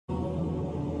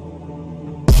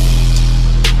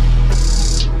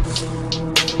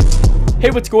Hey,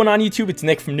 what's going on YouTube? It's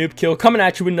Nick from Noobkill coming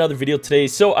at you with another video today.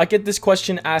 So I get this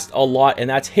question asked a lot, and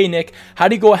that's, hey Nick, how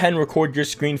do you go ahead and record your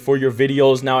screen for your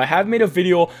videos? Now I have made a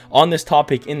video on this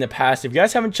topic in the past. If you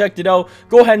guys haven't checked it out,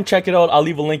 go ahead and check it out. I'll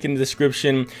leave a link in the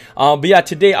description. But yeah,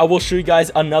 today I will show you guys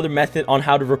another method on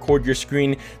how to record your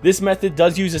screen. This method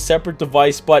does use a separate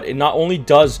device, but it not only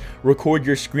does record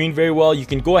your screen very well, you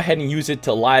can go ahead and use it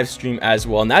to live stream as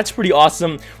well, and that's pretty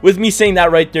awesome. With me saying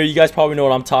that right there, you guys probably know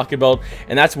what I'm talking about,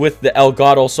 and that's with the Elgato.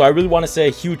 So I really want to say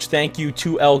a huge thank you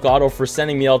to Elgato for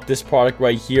sending me out this product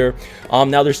right here.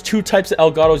 Now there's two types of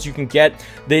Elgatos you can get.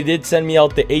 They did send me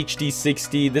out the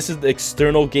HD60. This is the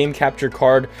external game capture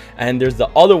card, and there's the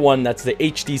other one that's the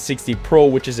HD60 Pro,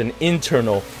 which is an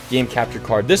internal game capture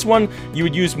card. This one you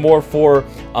would use more for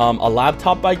a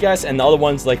laptop, I guess, and the other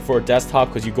one's like for a desktop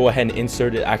because you go ahead and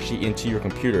insert it actually into your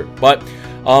computer. But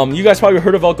you guys probably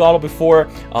heard of Elgato before.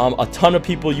 A ton of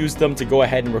people use them to go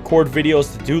ahead and record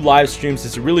videos, to do live streams.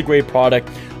 It's a really great product.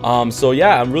 So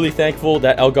yeah, I'm really thankful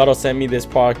that Elgato sent me this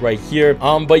product right here.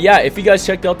 But yeah, if you guys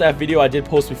checked out that video I did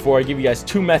post before, I give you guys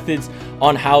two methods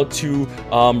on how to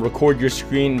record your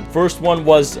screen. First one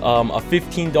was a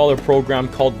 $15 program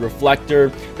called Reflector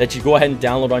that you go ahead and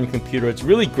download on your computer. It's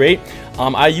really great.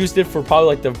 I used it for probably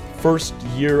like the first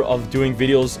year of doing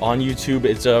videos on YouTube.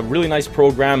 It's a really nice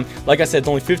program. Like I said, it's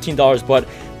only $15, but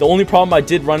the only problem I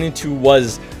did run into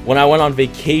was when I went on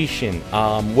vacation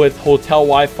with hotel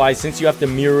Wi-Fi. Since you have to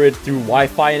mirror it through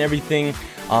Wi-Fi and everything,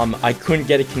 I couldn't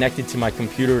get it connected to my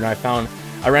computer, and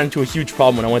I ran into a huge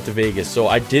problem when I went to Vegas. So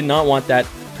I did not want that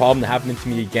problem to happen to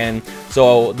me again.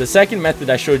 So the second method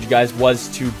I showed you guys was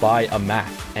to buy a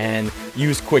Mac and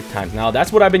use QuickTime. Now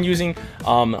that's what I've been using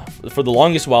for the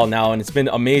longest while now, and it's been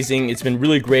amazing. It's been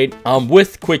really great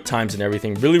with QuickTimes and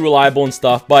everything, really reliable and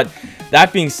stuff. But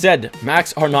that being said,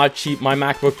 Macs are not cheap. My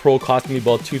MacBook Pro cost me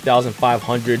about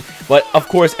 $2,500, but of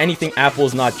course anything Apple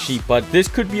is not cheap. But this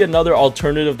could be another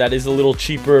alternative that is a little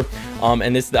cheaper,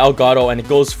 and it's the Elgato, and it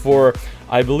goes for,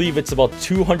 I believe it's about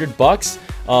 200 bucks.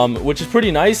 Which is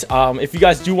pretty nice. If you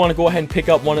guys do want to go ahead and pick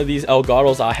up one of these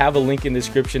Elgatos, I have a link in the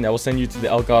description that will send you to the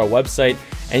Elgato website,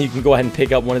 and you can go ahead and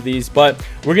pick up one of these. But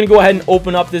we're gonna go ahead and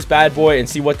open up this bad boy and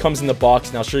see what comes in the box,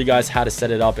 and I'll show you guys how to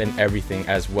set it up and everything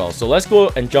as well. So let's go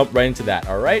and jump right into that.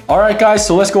 All right guys,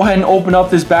 so let's go ahead and open up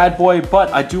this bad boy.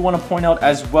 But I do want to point out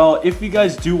as well, if you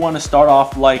guys do want to start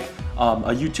off like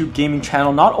a YouTube gaming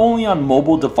channel, not only on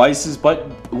mobile devices, but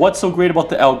what's so great about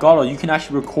the Elgato, you can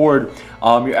actually record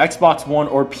your Xbox One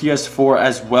or PS4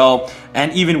 as well,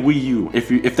 and even Wii U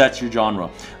if that's your genre.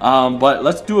 But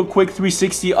let's do a quick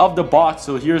 360 of the box.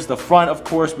 So here's the front, of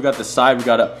course. We got the side. We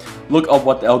got a look of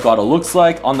what the Elgato looks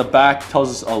like. On the back tells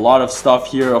us a lot of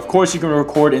stuff here. Of course, you can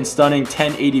record in stunning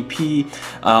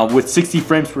 1080p with 60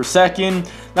 frames per second.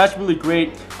 That's really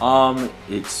great.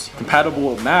 It's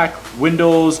compatible with Mac,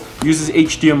 Windows, uses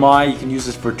HDMI. You can use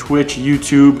this for Twitch,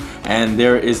 YouTube, and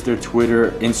there is their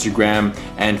Twitter, Instagram,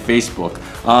 and Facebook.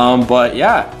 But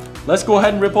yeah, let's go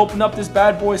ahead and rip open up this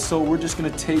bad boy. So we're just gonna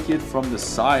take it from the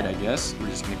side, I guess. We're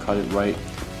just gonna cut it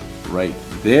right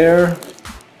there.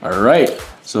 All right,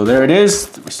 so there it is.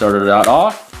 We started it out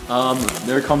off.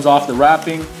 There it comes off the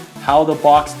wrapping. How the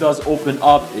box does open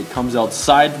up, it comes out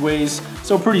sideways,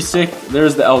 so pretty sick.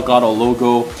 There's the Elgato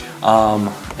logo,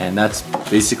 and that's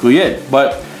basically it.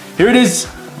 But here it is.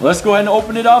 Let's go ahead and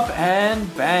open it up,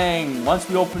 and bang. Once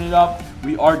we open it up,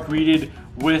 we are greeted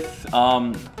with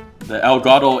the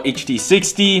Elgato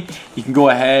HD60. You can go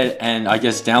ahead and I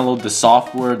guess download the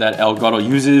software that Elgato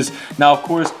uses. Now of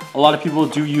course a lot of people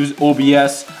do use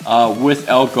OBS with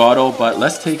Elgato, but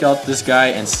let's take out this guy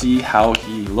and see how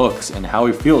he looks and how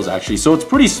he feels actually. So it's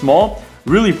pretty small,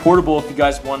 really portable if you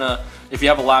guys wanna, if you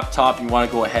have a laptop, you want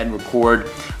to go ahead and record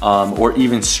or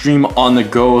even stream on the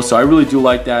go. So I really do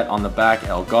like that on the back,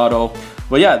 Elgato.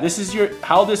 But yeah, this is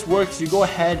how this works. You go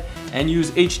ahead and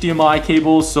use HDMI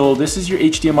cables. So this is your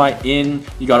HDMI in.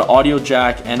 You got an audio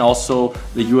jack and also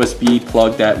the USB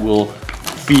plug that will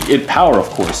feed it power, of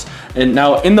course. And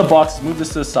now in the box, move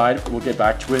this to the side. We'll get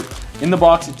back to it. In the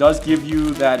box, it does give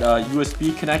you that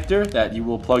USB connector that you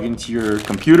will plug into your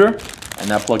computer, and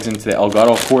that plugs into the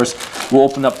Elgato, of course. We'll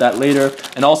open up that later.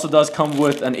 And also does come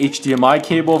with an HDMI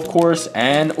cable, of course.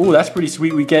 And oh, that's pretty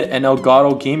sweet. We get an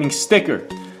Elgato gaming sticker.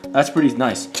 That's pretty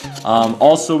nice.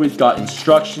 Also, we've got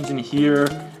instructions in here.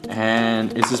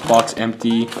 And is this box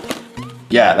empty?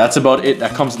 Yeah, that's about it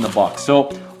that comes in the box. So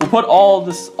we'll put all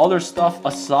this other stuff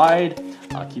aside.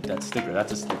 I'll keep that sticker.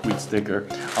 That's a sweet sticker.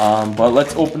 But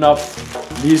let's open up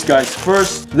these guys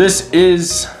first. This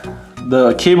is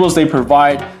the cables they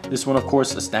provide This one, of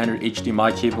course, a standard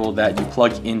HDMI cable that you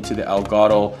plug into the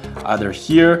Elgato either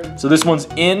here. So this one's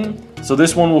in. So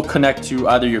this one will connect to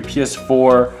either your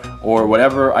PS4 or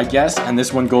whatever, I guess. And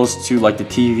this one goes to like the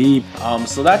TV.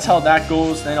 So that's how that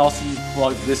goes. Then also you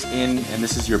plug this in, and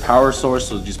this is your power source.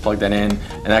 So just plug that in,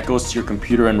 and that goes to your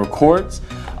computer and records.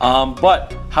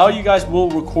 But how you guys will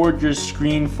record your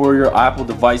screen for your Apple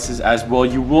devices as well,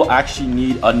 you will actually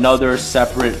need another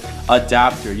separate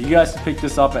adapter. You guys can pick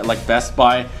this up at like Best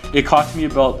Buy. It cost me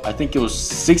about, I think it was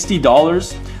 $60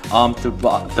 to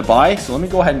buy. So let me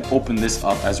go ahead and open this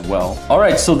up as well. All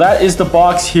right, so that is the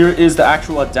box. Here is the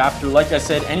actual adapter. Like I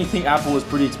said, anything Apple is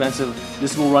pretty expensive.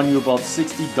 This will run you about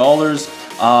 $60.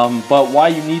 But why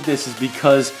you need this is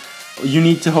because you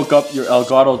need to hook up your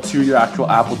Elgato to your actual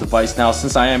Apple device. Now,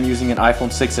 since I am using an iPhone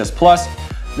 6s Plus,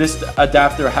 this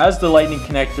adapter has the lightning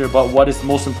connector, but what is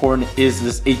most important is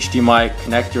this HDMI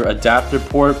connector adapter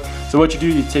port. So what you do,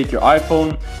 you take your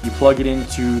iPhone, you plug it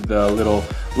into the little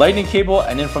lightning cable,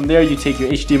 and then from there you take your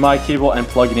HDMI cable and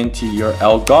plug it into your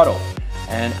Elgato.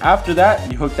 And after that,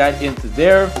 you hook that into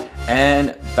there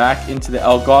and back into the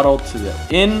Elgato to the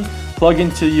in, plug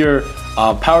into your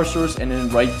power source, and then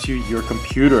right to your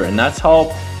computer. And that's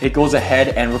how it goes ahead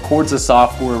and records the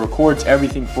software, records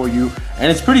everything for you.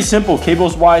 And it's pretty simple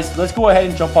cables wise. Let's go ahead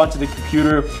and jump onto the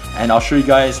computer and I'll show you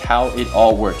guys how it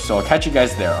all works. So I'll catch you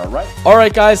guys there. All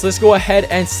right guys, let's go ahead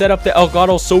and set up the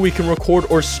Elgato so we can record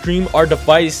or stream our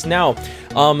device. Now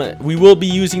we will be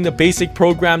using the basic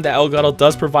program that Elgato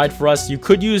does provide for us. You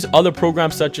could use other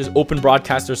programs such as Open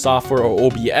Broadcaster Software or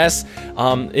OBS.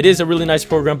 It is a really nice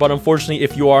program, but unfortunately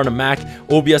if you are on a Mac,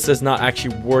 OBS does not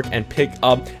actually work and pick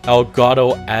up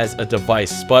Elgato as a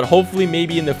device. But hopefully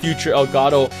maybe in the future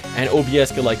Elgato and OBS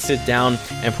could like sit down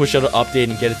and push out an update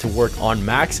and get it to work on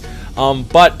Macs.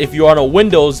 But if you're on a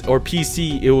Windows or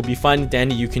PC, it will be fine and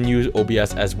dandy. You can use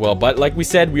OBS as well. But like we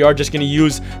said, we are just going to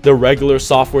use the regular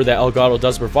software that Elgato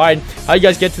does provide. How you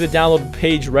guys get to the download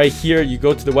page right here, you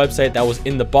go to the website that was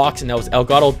in the box, and that was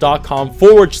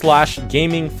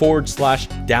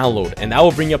elgato.com/gaming/download. And that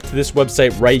will bring you up to this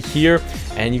website right here.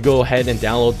 And you go ahead and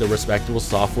download the respectable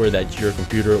software that your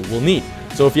computer will need.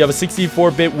 So if you have a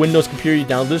 64-bit Windows computer, you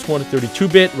download this one, a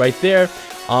 32-bit right there.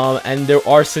 And there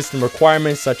are system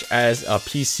requirements such as a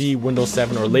PC, Windows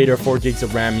 7 or later, 4 gigs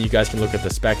of RAM. You guys can look at the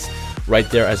specs right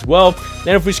there as well.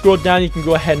 Then if we scroll down, you can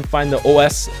go ahead and find the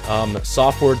OS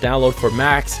software download for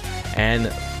Macs. And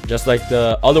just like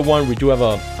the other one, we do have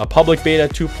a public beta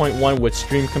 2.1 with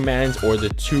stream commands, or the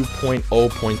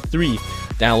 2.0.3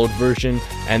 download version,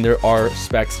 and there are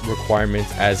specs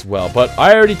requirements as well. But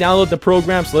I already downloaded the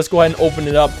program, so let's go ahead and open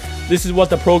it up. This is what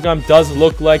the program does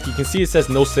look like. You can see it says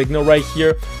no signal right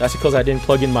here. That's because I didn't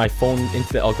plug in my phone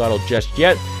into the Elgato just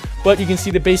yet. But you can see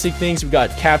the basic things. We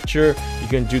got capture. You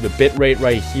can do the bit rate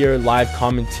right here, live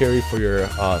commentary for your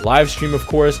live stream, of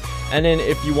course. And then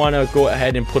if you want to go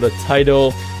ahead and put a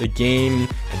title, the game,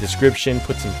 a description,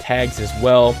 put some tags as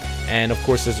well. And of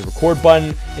course, there's a record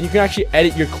button, and you can actually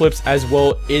edit your clips as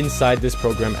well inside this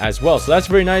program as well. So that's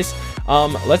very nice.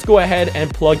 Let's go ahead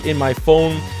and plug in my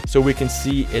phone so we can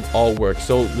see it all work.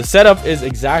 So the setup is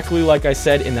exactly like I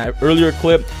said in that earlier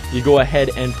clip. You go ahead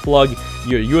and plug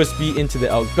your USB into the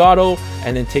Elgato,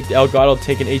 and then take the Elgato,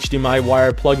 take an HDMI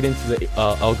wire, plug it into the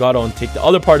Elgato, and take the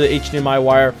other part of the HDMI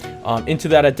wire into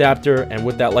that adapter, and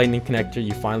with that lightning connector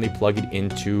you finally plug it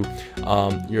into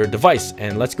your device.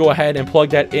 And let's go ahead and plug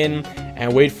that in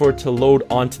and wait for it to load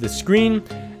onto the screen.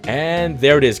 And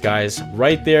there it is, guys,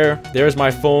 right there. There's my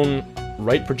phone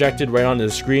right projected right onto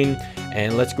the screen.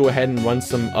 And let's go ahead and run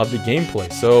some of the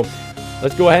gameplay. So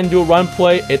let's go ahead and do a run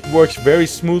play. It works very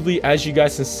smoothly, as you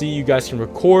guys can see. You guys can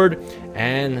record,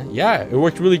 and yeah, it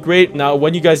worked really great. Now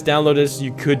when you guys download this,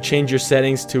 you could change your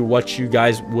settings to what you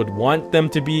guys would want them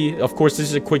to be. Of course, this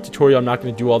is a quick tutorial. I'm not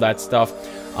going to do all that stuff,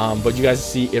 but you guys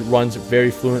see it runs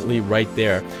very fluently right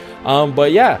there.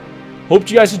 But yeah, hope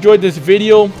you guys enjoyed this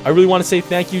video. I really want to say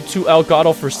thank you to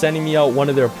Elgato for sending me out one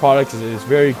of their products. It is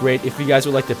very great. If you guys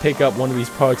would like to pick up one of these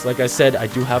products, like I said, I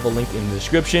do have a link in the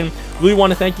description. Really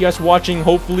want to thank you guys for watching.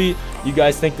 Hopefully you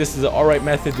guys think this is an alright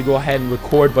method to go ahead and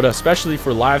record, but especially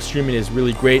for live streaming, it is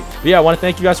really great. But yeah, I want to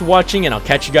thank you guys for watching, and I'll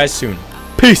catch you guys soon.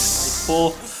 Peace.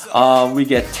 We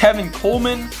get Tevin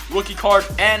Coleman rookie card,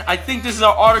 and I think this is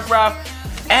our autograph,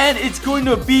 and it's going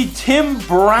to be Tim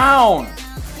Brown.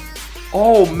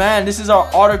 Oh man, this is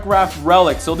our autograph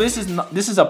relic. So this is a